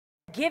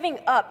Giving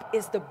up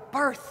is the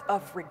birth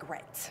of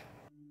regret.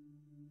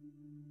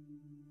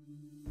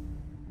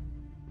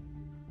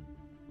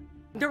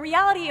 The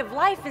reality of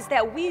life is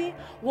that we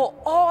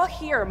will all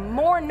hear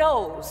more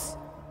no's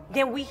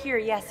than we hear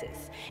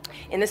yeses.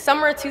 In the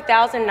summer of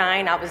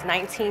 2009, I was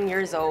 19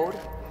 years old,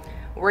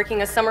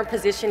 working a summer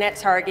position at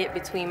Target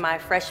between my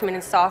freshman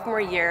and sophomore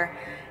year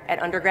at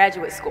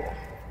undergraduate school.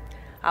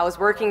 I was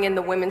working in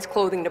the women's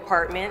clothing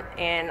department,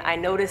 and I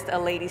noticed a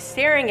lady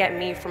staring at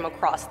me from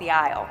across the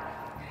aisle.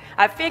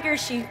 I figured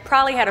she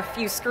probably had a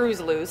few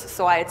screws loose,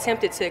 so I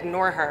attempted to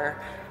ignore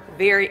her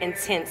very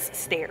intense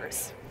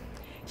stares.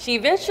 She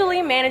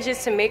eventually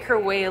manages to make her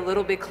way a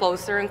little bit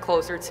closer and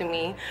closer to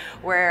me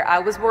where I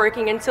was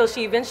working until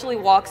she eventually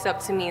walks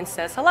up to me and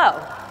says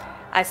hello.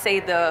 I say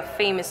the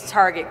famous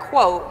Target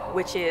quote,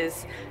 which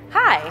is,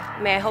 "Hi,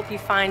 may I help you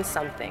find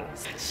something?"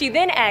 She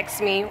then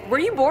asks me, "Were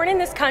you born in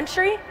this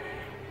country?"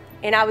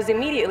 And I was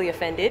immediately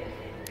offended.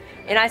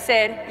 And I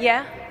said,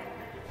 "Yeah,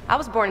 I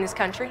was born in this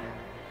country."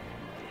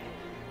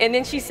 And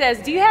then she says,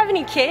 "Do you have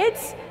any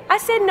kids?" I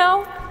said,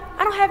 "No,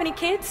 I don't have any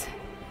kids."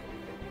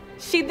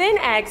 She then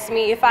asked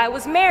me if I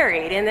was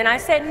married, and then I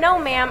said, "No,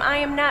 ma'am, I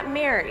am not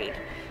married."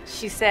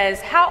 She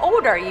says, "How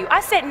old are you?" I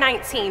said,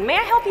 19. "May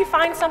I help you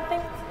find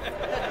something?"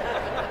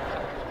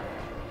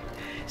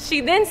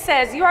 She then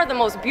says, "You are the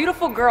most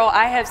beautiful girl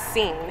I have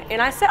seen."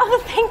 And I said, "Oh,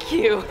 thank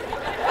you."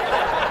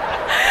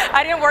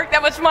 I didn't work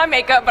that much for my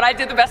makeup, but I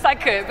did the best I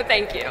could, but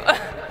thank you.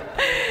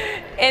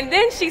 And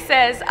then she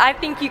says, "I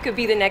think you could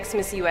be the next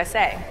Miss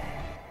USA."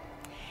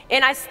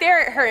 And I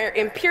stare at her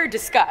in pure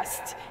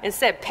disgust and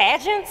said,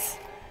 "Pageants?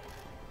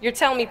 You're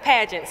telling me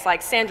pageants,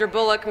 like Sandra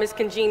Bullock, Miss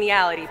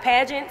Congeniality.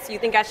 Pageants? You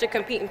think I should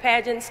compete in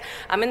pageants?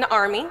 I'm in the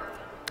Army,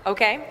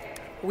 okay?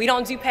 We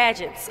don't do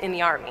pageants in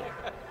the Army."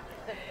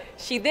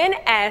 She then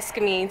asked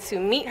me to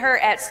meet her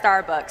at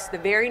Starbucks the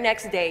very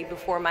next day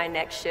before my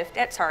next shift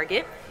at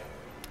Target.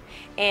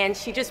 And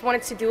she just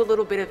wanted to do a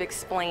little bit of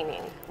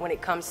explaining when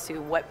it comes to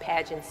what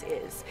pageants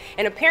is.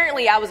 And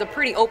apparently I was a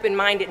pretty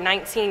open-minded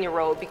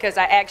 19-year-old because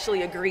I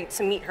actually agreed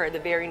to meet her the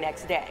very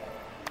next day.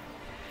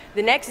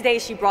 The next day,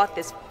 she brought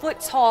this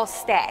foot-tall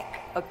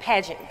stack of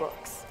pageant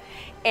books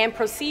and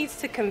proceeds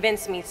to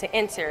convince me to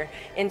enter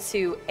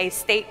into a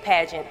state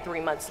pageant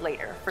 3 months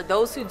later. For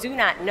those who do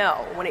not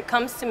know, when it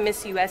comes to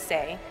Miss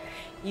USA,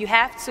 you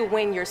have to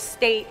win your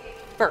state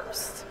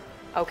first,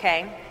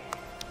 okay?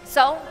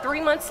 So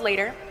 3 months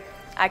later,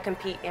 I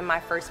compete in my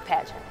first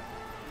pageant,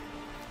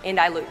 and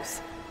I lose.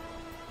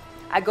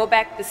 I go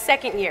back the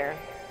second year,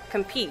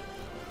 compete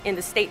in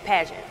the state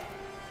pageant.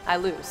 I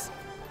lose.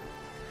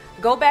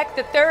 Go back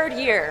the third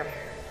year,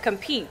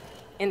 compete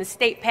in the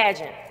state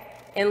pageant,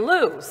 and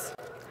lose.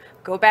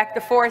 Go back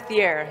the fourth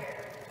year,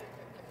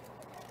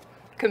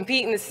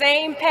 compete in the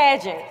same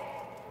pageant,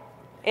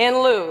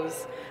 and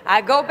lose. I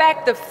go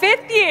back the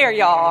fifth year,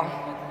 y'all,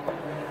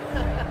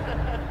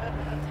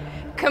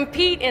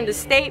 compete in the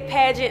state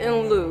pageant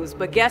and lose.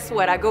 But guess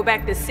what? I go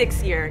back the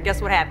sixth year.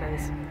 Guess what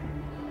happens?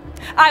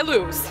 I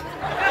lose.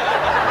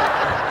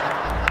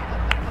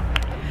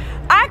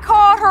 I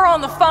called her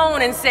on the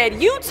phone and said,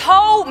 "You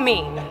told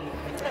me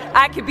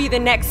I could be the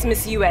next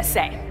Miss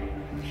USA."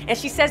 And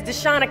she says,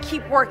 "Deshauna,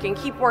 keep working,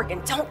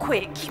 don't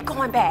quit, keep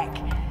going back."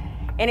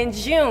 And in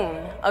June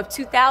of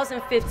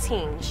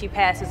 2015, she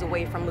passes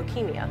away from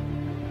leukemia.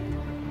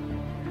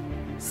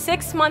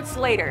 6 months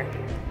later,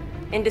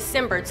 in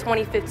December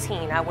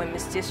 2015, I win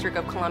Miss District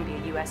of Columbia,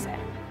 USA.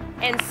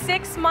 And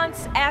 6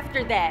 months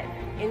after that,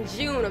 in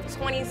June of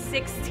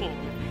 2016,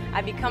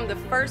 I become the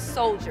first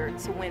soldier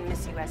to win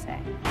Miss USA.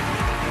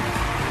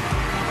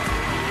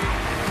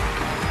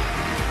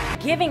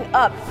 Giving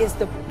up is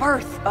the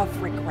birth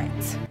of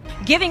regret.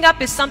 Giving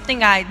up is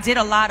something I did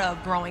a lot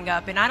of growing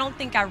up, and I don't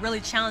think I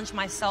really challenged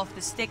myself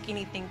to stick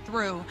anything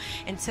through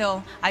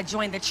until I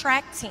joined the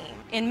track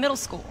team in middle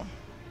school.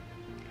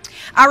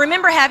 I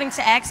remember having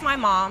to ask my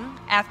mom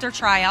after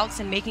tryouts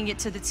and making it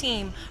to the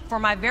team for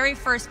my very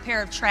first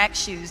pair of track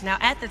shoes. Now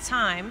at the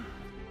time,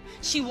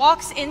 she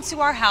walks into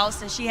our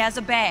house and she has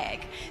a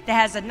bag that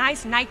has a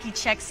nice Nike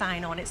check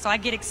sign on it, so I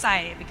get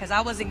excited because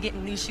I wasn't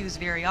getting new shoes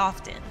very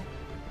often.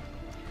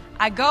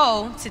 I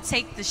go to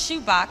take the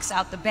shoe box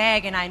out the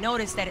bag and I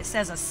notice that it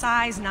says a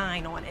size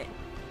 9 on it.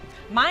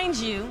 Mind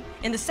you,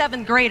 in the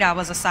 7th grade I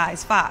was a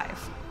size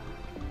 5.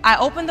 I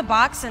open the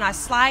box and I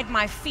slide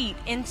my feet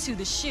into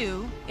the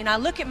shoe and I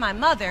look at my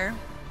mother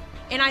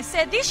and I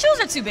said, "These shoes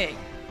are too big."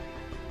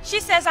 She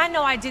says, "I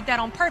know I did that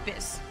on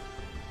purpose."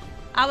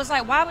 I was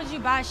like, "Why would you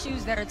buy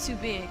shoes that are too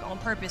big on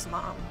purpose,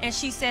 Mom?" And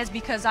she says,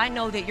 "Because I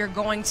know that you're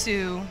going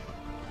to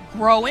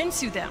grow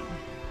into them."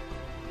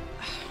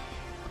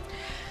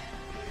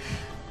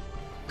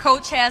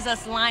 Coach has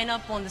us line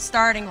up on the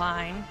starting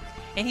line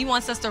and he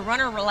wants us to run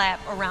a lap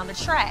around the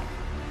track.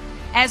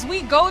 As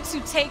we go to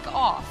take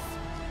off,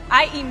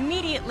 I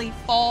immediately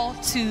fall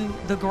to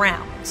the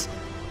ground,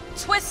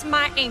 twist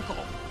my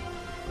ankle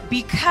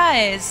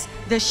because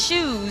the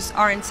shoes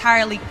are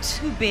entirely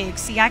too big.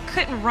 See, I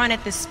couldn't run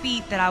at the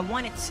speed that I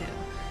wanted to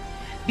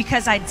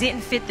because I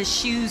didn't fit the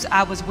shoes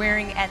I was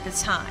wearing at the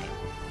time.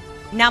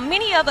 Now,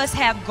 many of us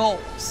have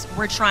goals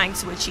we're trying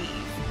to achieve,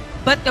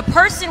 but the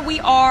person we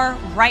are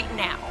right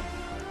now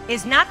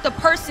is not the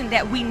person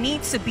that we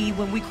need to be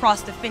when we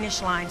cross the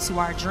finish line to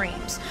our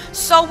dreams.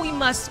 So we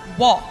must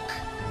walk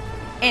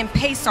and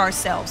pace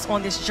ourselves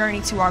on this journey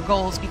to our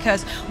goals,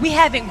 because we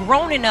haven't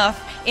grown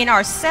enough in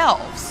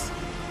ourselves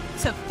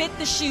to fit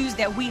the shoes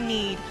that we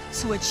need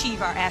to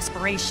achieve our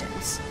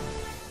aspirations.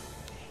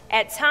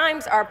 At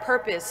times, our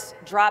purpose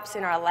drops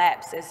in our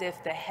laps as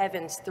if the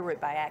heavens threw it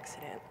by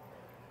accident.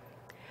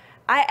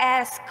 I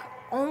ask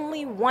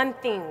only one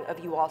thing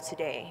of you all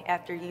today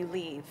after you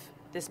leave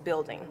this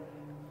building.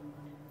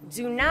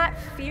 Do not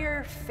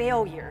fear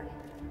failure,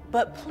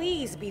 but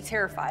please be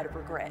terrified of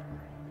regret.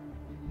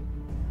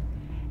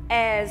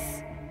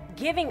 As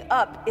giving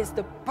up is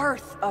the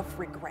birth of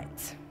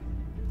regret.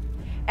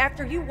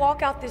 After you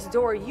walk out this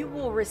door, you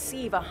will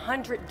receive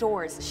 100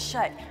 doors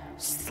shut,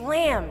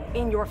 slammed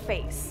in your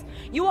face.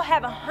 You will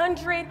have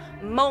 100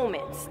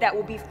 moments that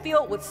will be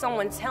filled with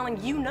someone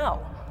telling you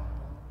no,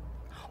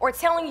 or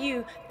telling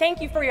you,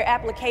 thank you for your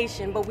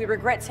application, but we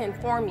regret to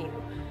inform you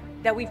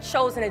that we've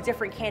chosen a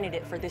different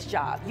candidate for this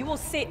job. You will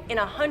sit in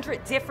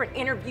 100 different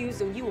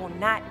interviews and you will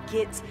not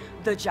get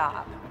the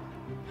job.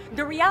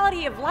 The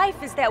reality of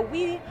life is that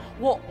we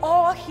will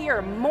all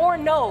hear more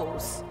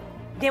no's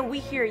than we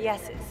hear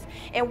yeses.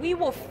 And we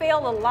will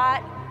fail a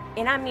lot,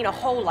 and I mean a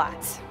whole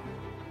lot.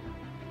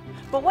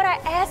 But what I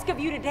ask of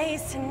you today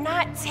is to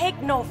not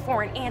take no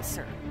for an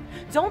answer.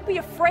 Don't be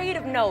afraid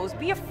of no's.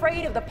 Be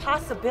afraid of the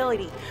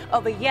possibility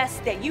of a yes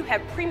that you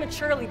have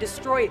prematurely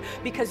destroyed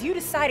because you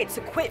decided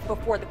to quit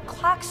before the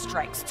clock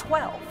strikes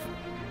 12.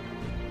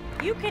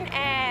 You can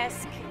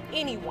ask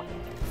anyone,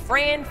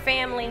 friend,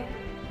 family,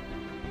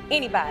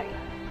 anybody.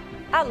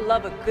 I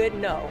love a good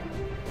no.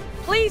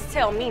 Please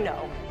tell me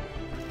no.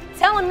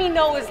 Telling me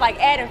no is like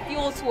adding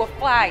fuel to a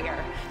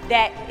fire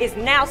that is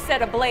now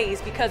set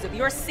ablaze because of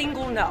your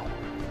single no.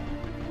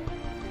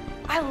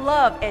 I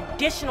love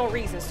additional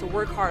reasons to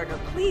work harder.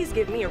 Please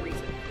give me a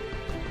reason.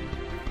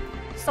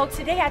 So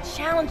today I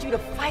challenge you to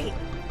fight,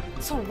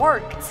 to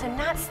work, to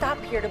not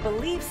stop here, to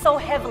believe so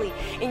heavily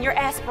in your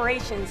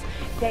aspirations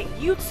that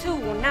you too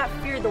will not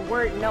fear the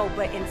word no,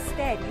 but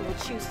instead you will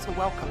choose to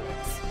welcome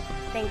it.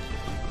 Thank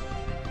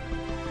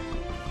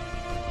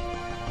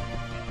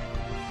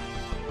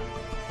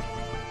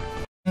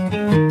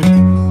you.